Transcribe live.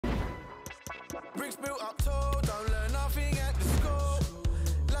Bricks built up tall, don't learn nothing at the school.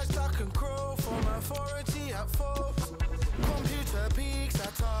 Let's duck and crawl from authority at fault. Computer peaks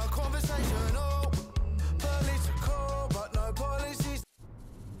at our conversational. Political, but no policies.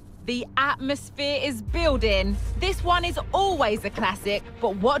 The atmosphere is building. This one is always a classic,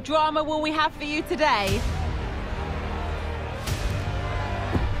 but what drama will we have for you today?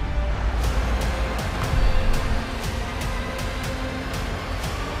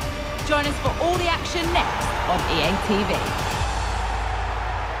 Join us for all the action next on EA TV.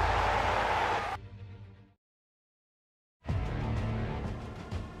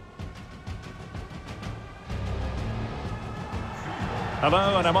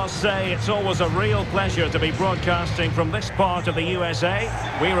 Hello, and I must say it's always a real pleasure to be broadcasting from this part of the USA.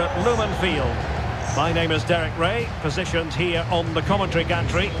 We're at Lumen Field. My name is Derek Ray, positioned here on the commentary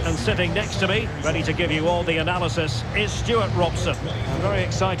gantry, and sitting next to me, ready to give you all the analysis, is Stuart Robson. I'm very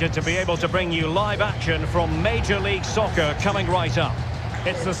excited to be able to bring you live action from Major League Soccer coming right up.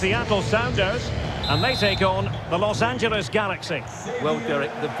 It's the Seattle Sounders, and they take on the Los Angeles Galaxy. Well,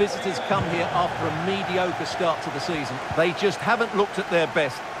 Derek, the visitors come here after a mediocre start to the season. They just haven't looked at their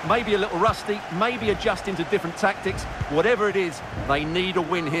best. Maybe a little rusty, maybe adjusting to different tactics. Whatever it is, they need a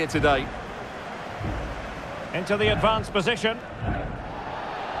win here today. Into the advanced position.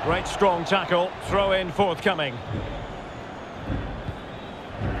 Great strong tackle, throw in forthcoming.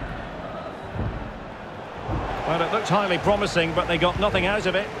 Well, it looked highly promising, but they got nothing out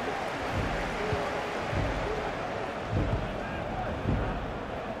of it.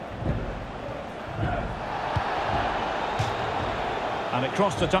 And it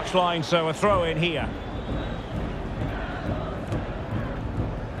crossed the touchline, so a throw in here.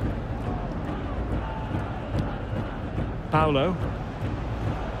 Paulo.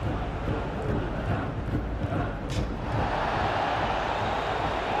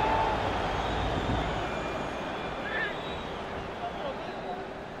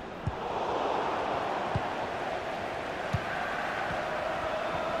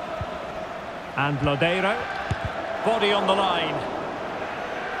 And Lodeiro. Body on the line.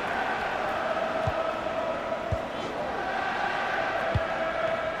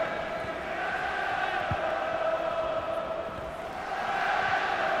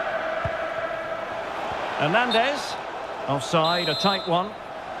 Hernandez, offside, a tight one.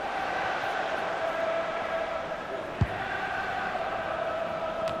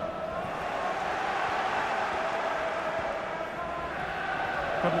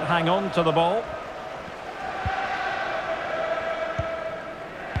 Couldn't hang on to the ball.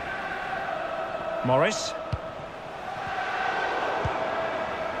 Morris.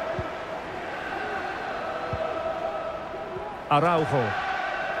 Araujo.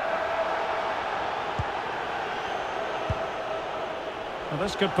 Well,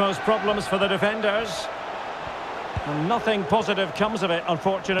 this could pose problems for the defenders. And nothing positive comes of it,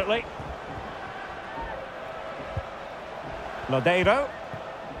 unfortunately. Lodeiro.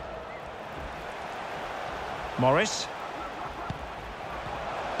 Morris.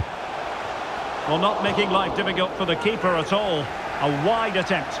 Well, not making life difficult for the keeper at all. A wide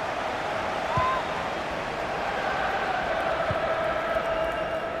attempt.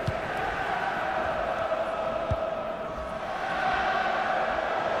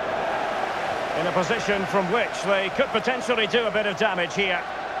 In a position from which they could potentially do a bit of damage here.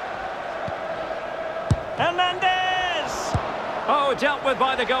 Hernandez! Oh, dealt with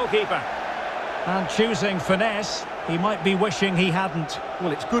by the goalkeeper. And choosing finesse, he might be wishing he hadn't.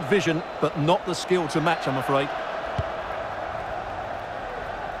 Well, it's good vision, but not the skill to match, I'm afraid.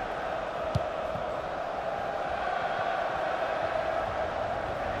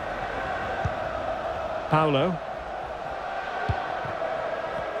 Paulo.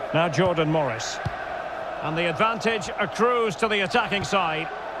 Now Jordan Morris. And the advantage accrues to the attacking side.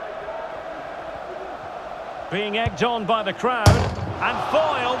 Being egged on by the crowd and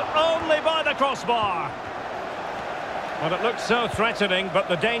foiled only by the crossbar. Well, it looked so threatening, but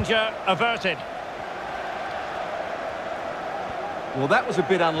the danger averted. Well, that was a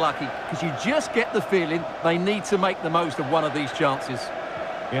bit unlucky, because you just get the feeling they need to make the most of one of these chances.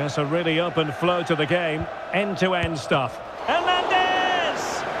 Yes, a really open flow to the game. End-to-end stuff.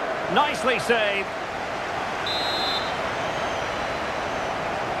 Hernandez! Nicely saved.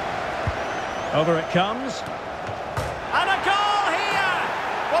 Over it comes. And a goal here!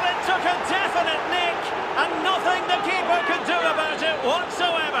 Well, it took a definite nick, and nothing the keeper could do about it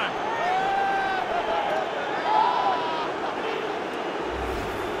whatsoever.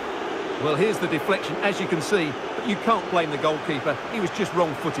 Well, here's the deflection, as you can see, but you can't blame the goalkeeper. He was just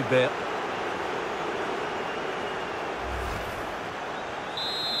wrong-footed there.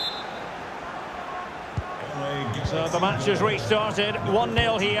 So the match has restarted,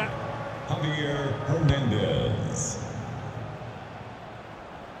 1-0 here. Javier Hernandez.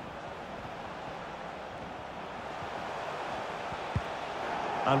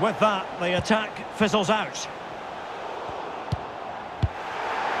 And with that, the attack fizzles out.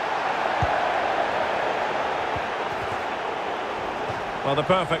 Well, the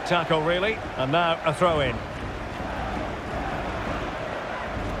perfect tackle, really. And now a throw-in.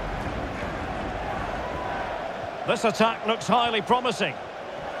 This attack looks highly promising.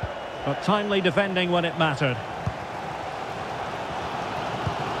 But timely defending when it mattered.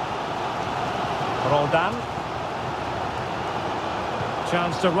 Roldan.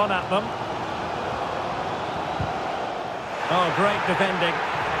 Chance to run at them. Oh, great defending.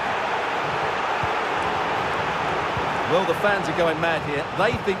 Well, the fans are going mad here.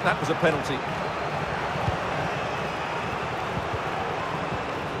 They think that was a penalty.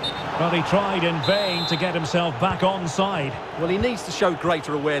 Well, he tried in vain to get himself back onside. Well, he needs to show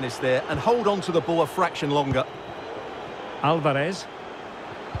greater awareness there and hold on to the ball a fraction longer. Alvarez.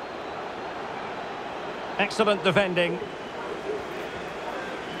 Excellent defending.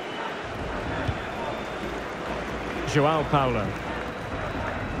 João Paulo.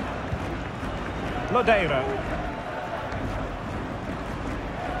 Lodeiro.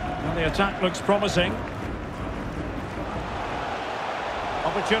 Well, the attack looks promising.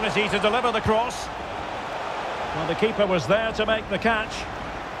 Opportunity to deliver the cross. Well, the keeper was there to make the catch.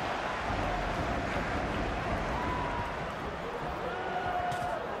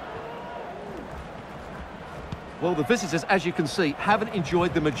 Well, the visitors, as you can see, haven't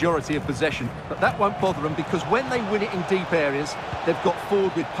enjoyed the majority of possession, but that won't bother them because when they win it in deep areas, they've got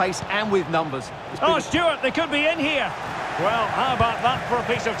forward with pace and with numbers. Oh, Stuart, they could be in here. Well, how about that for a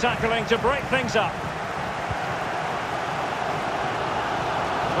piece of tackling to break things up?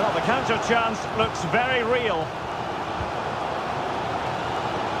 Well, the counter chance looks very real.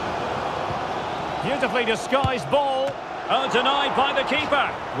 Beautifully disguised ball. Oh, denied by the keeper.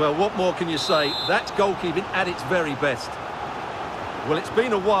 Well, what more can you say? That's goalkeeping at its very best. Well, it's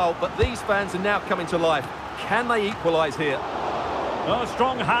been a while, but these fans are now coming to life. Can they equalise here? Oh,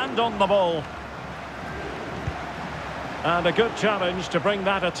 strong hand on the ball. And a good challenge to bring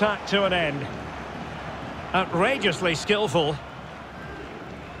that attack to an end. Outrageously skillful.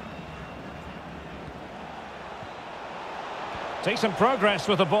 Decent progress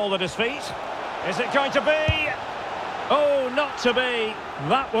with the ball at his feet. Is it going to be? Oh, not to be.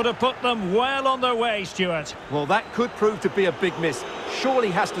 That would have put them well on their way, Stuart. Well, that could prove to be a big miss. Surely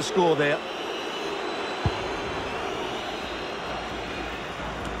has to score there.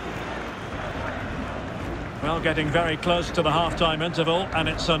 Well, getting very close to the half-time interval, and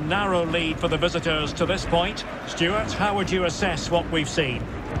it's a narrow lead for the visitors to this point. Stuart, how would you assess what we've seen?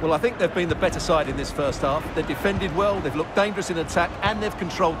 Well, I think they've been the better side in this first half. They've defended well, they've looked dangerous in attack, and they've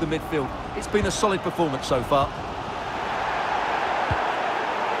controlled the midfield. It's been a solid performance so far.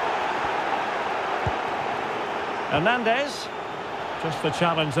 Hernandez, just the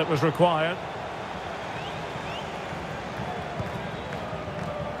challenge that was required.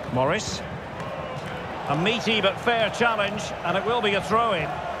 Morris. A meaty but fair challenge, and it will be a throw-in.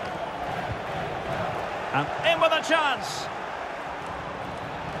 And in with a chance.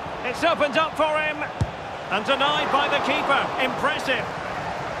 It's opened up for him, and denied by the keeper. Impressive.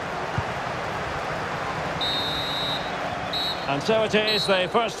 And so it is, the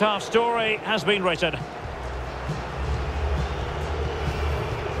first half story has been written.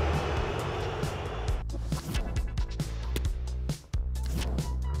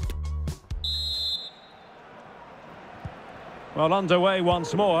 Well, underway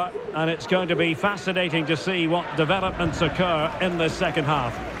once more, and it's going to be fascinating to see what developments occur in the second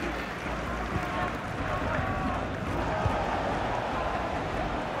half.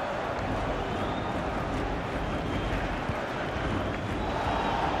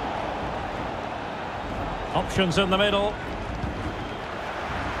 Options in the middle.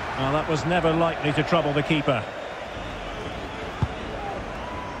 Well, that was never likely to trouble the keeper.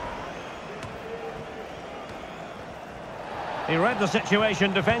 He read the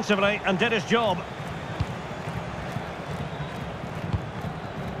situation defensively and did his job.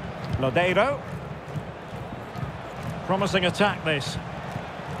 Lodeiro. Promising attack, this.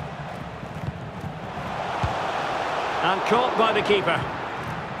 And caught by the keeper.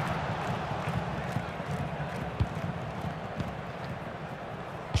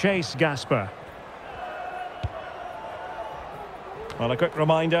 Chase Gasper. Well, a quick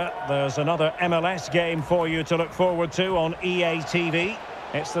reminder, there's another MLS game for you to look forward to on EA TV.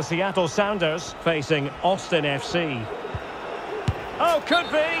 It's the Seattle Sounders facing Austin FC. Oh, could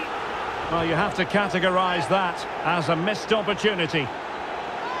be! Well, you have to categorise that as a missed opportunity.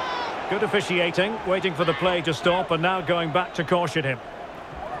 Good officiating, waiting for the play to stop and now going back to caution him.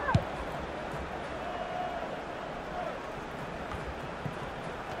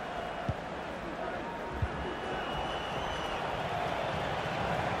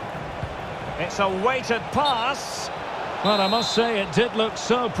 It's a weighted pass. Well, I must say it did look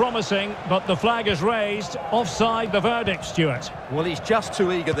so promising, but the flag is raised. Offside the verdict, Stuart. Well, he's just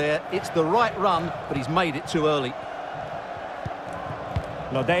too eager there. It's the right run, but he's made it too early.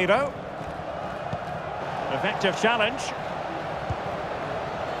 Lodeiro. Effective challenge.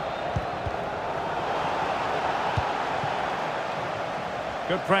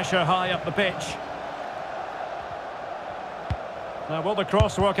 Good pressure high up the pitch. Now, will the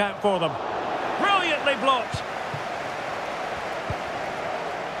cross work out for them? Brilliantly blocked.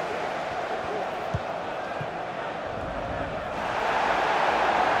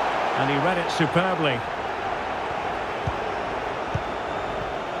 And he read it superbly.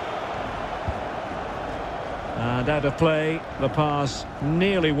 And out of play, the pass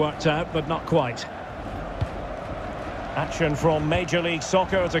nearly worked out, but not quite. Action from Major League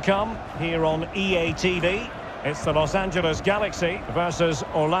Soccer to come here on EA TV. It's the Los Angeles Galaxy versus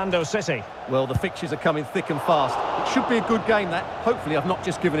Orlando City. Well, the fixtures are coming thick and fast. It should be a good game, that. Hopefully I've not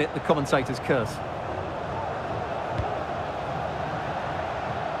just given it the commentator's curse.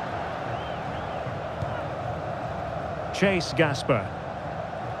 Chase Gasper.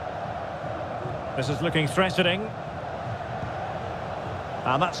 This is looking threatening.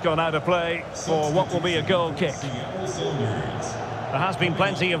 And that's gone out of play for what will be a goal kick. There has been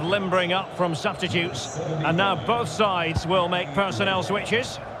plenty of limbering up from substitutes. And now both sides will make personnel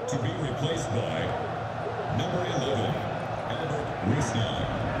switches. To be replaced by number 11, Albert.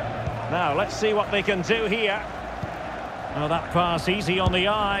 Now, let's see what they can do here. Oh, that pass easy on the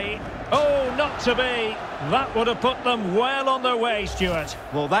eye. Oh, not to be. That would have put them well on their way, Stuart.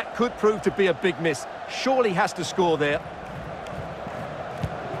 Well, that could prove to be a big miss. Surely has to score there.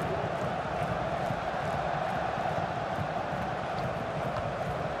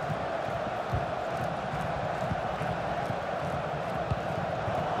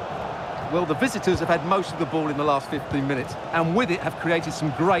 Well, the visitors have had most of the ball in the last 15 minutes, and with it have created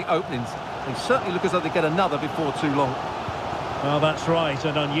some great openings. They certainly look as though they get another before too long. Well, that's right,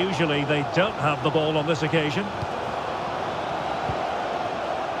 and unusually they don't have the ball on this occasion.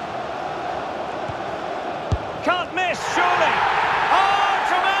 Can't miss, surely! Oh,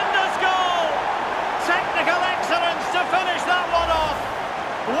 tremendous goal! Technical excellence to finish that one off!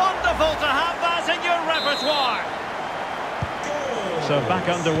 Wonderful to have that in your repertoire! So back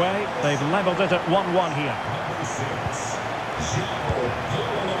underway, they've levelled it at 1-1 here.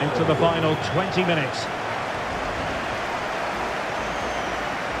 Into the final 20 minutes.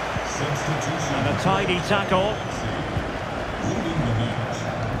 And a tidy tackle.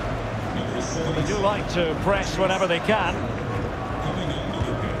 They do like to press whenever they can.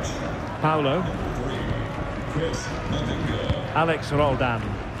 Paulo. Alex Roldan.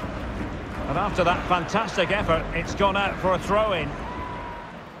 And after that fantastic effort, it's gone out for a throw-in.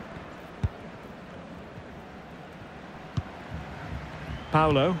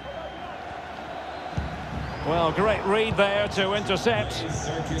 Paulo. Well, great read there to intercept.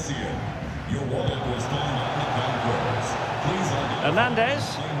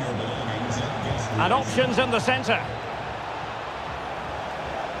 Hernandez. And options in the centre.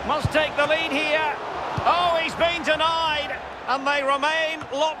 Must take the lead here. Oh, he's been denied. And they remain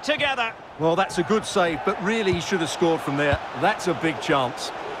locked together. Well, that's a good save, but really he should have scored from there. That's a big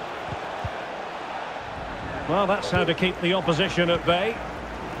chance. Well, that's how to keep the opposition at bay.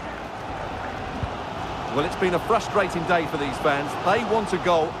 Well, it's been a frustrating day for these fans. They want a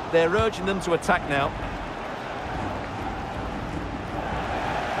goal. They're urging them to attack now.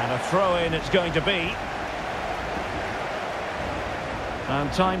 And a throw-in it's going to be.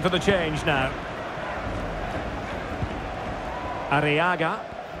 And time for the change now. Arriaga.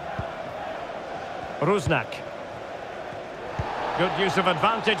 Rusnak. Good use of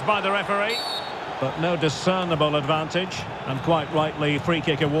advantage by the referee. But no discernible advantage. And quite rightly, free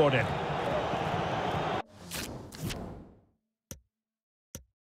kick awarded.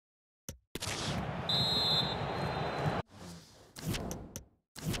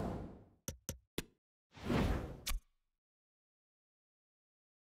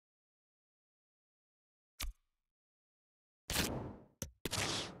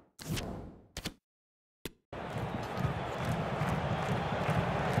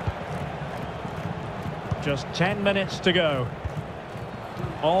 Just 10 minutes to go.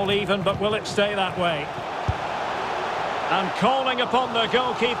 All even, but will it stay that way? And calling upon the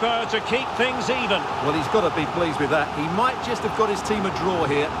goalkeeper to keep things even. Well, he's got to be pleased with that. He might just have got his team a draw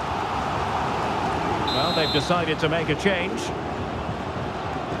here. Well, they've decided to make a change.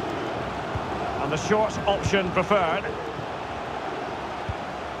 And the short option preferred.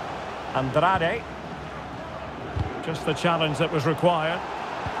 Andrade. Just the challenge that was required.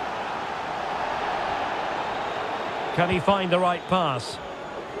 Can he find the right pass?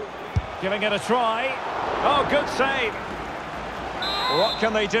 Giving it a try. Oh, good save. What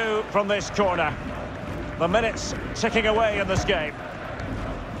can they do from this corner? The minutes ticking away in this game.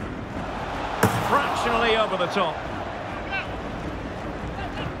 Fractionally over the top.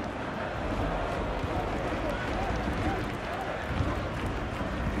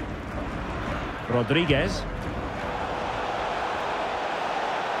 Rodriguez.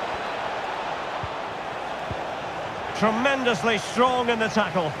 Tremendously strong in the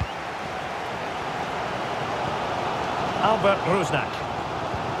tackle. Albert Rusnak.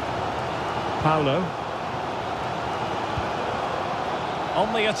 Paulo.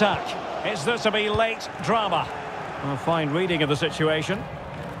 On the attack. Is there to be late drama? A fine reading of the situation.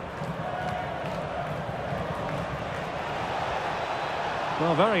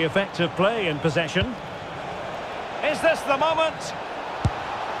 Well, very effective play in possession. Is this the moment?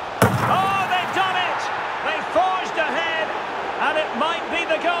 Oh, they've done it! They forged ahead, and it might be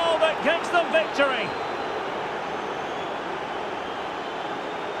the goal that gives them victory.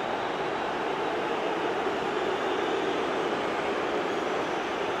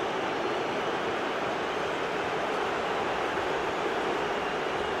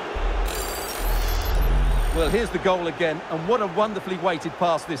 Well, here's the goal again, and what a wonderfully weighted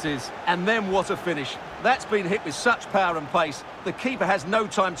pass this is. And then what a finish. That's been hit with such power and pace. The keeper has no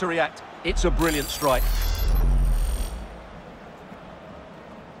time to react. It's a brilliant strike.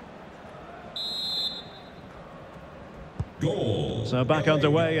 Goal. So back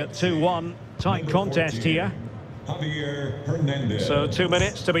underway at 2-1. Tight contest here. Javier Hernandez. So 2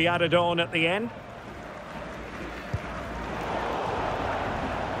 minutes to be added on at the end.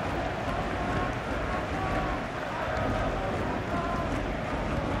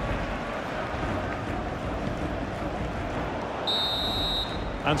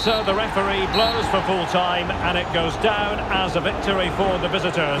 And so the referee blows for full time, and it goes down as a victory for the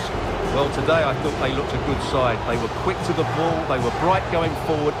visitors. Well, today I thought they looked a good side. They were quick to the ball, they were bright going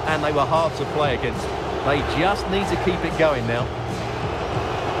forward, and they were hard to play against. They just need to keep it going now.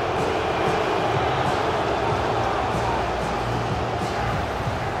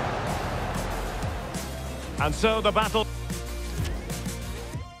 And so the battle...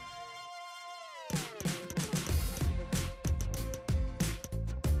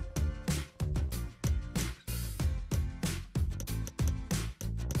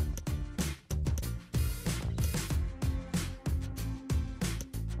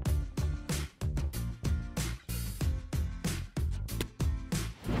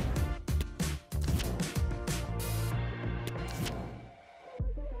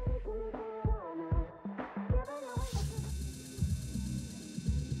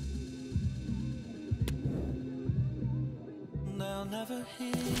 They'll never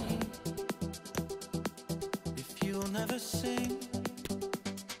hear you if you'll never sing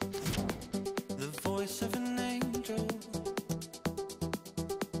the voice of an angel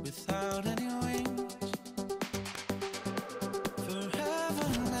without any wings. Forever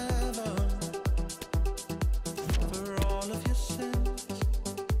and ever, for all of your sins,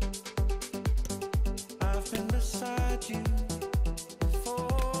 I've been beside you.